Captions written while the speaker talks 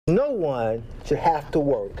No one should have to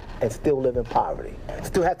work and still live in poverty,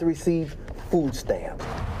 still have to receive food stamps.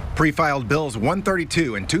 Pre-filed bills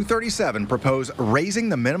 132 and 237 propose raising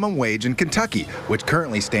the minimum wage in Kentucky, which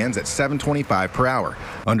currently stands at $7.25 per hour.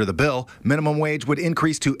 Under the bill, minimum wage would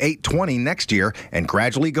increase to $8.20 next year and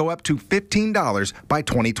gradually go up to $15 by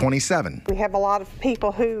 2027. We have a lot of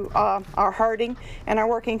people who are hurting and are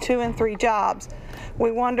working 2 and 3 jobs. We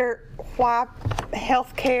wonder why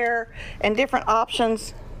health care and different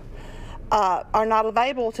options are not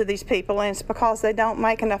available to these people, and it's because they don't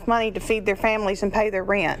make enough money to feed their families and pay their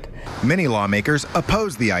rent. Many lawmakers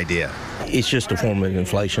oppose the idea. It's just a form of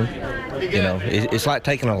inflation. You know, it's like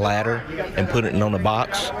taking a ladder and putting it on a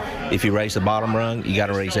box. If you raise the bottom rung, you got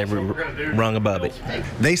to raise every rung above it.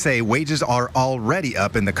 They say wages are already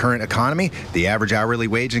up in the current economy. The average hourly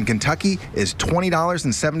wage in Kentucky is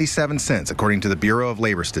 $20.77, according to the Bureau of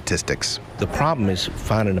Labor Statistics. The problem is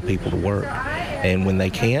finding the people to work, and when they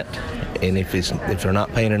can't, and if they're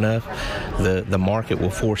not paying enough, the market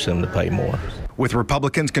will force them to pay more. With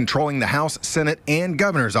Republicans controlling the House, Senate, and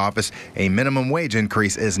governor's office, a minimum wage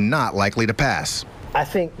increase is not likely to pass. I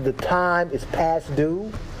think the time is past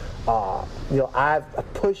due.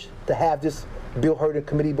 I've pushed to have this bill heard in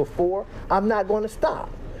committee before. I'm not going to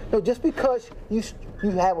stop. Just because you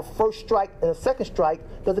have a first strike and a second strike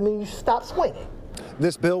doesn't mean you stop swinging.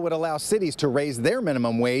 This bill would allow cities to raise their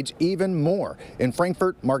minimum wage even more. In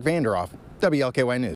Frankfort, Mark Vanderoff, WLKY News.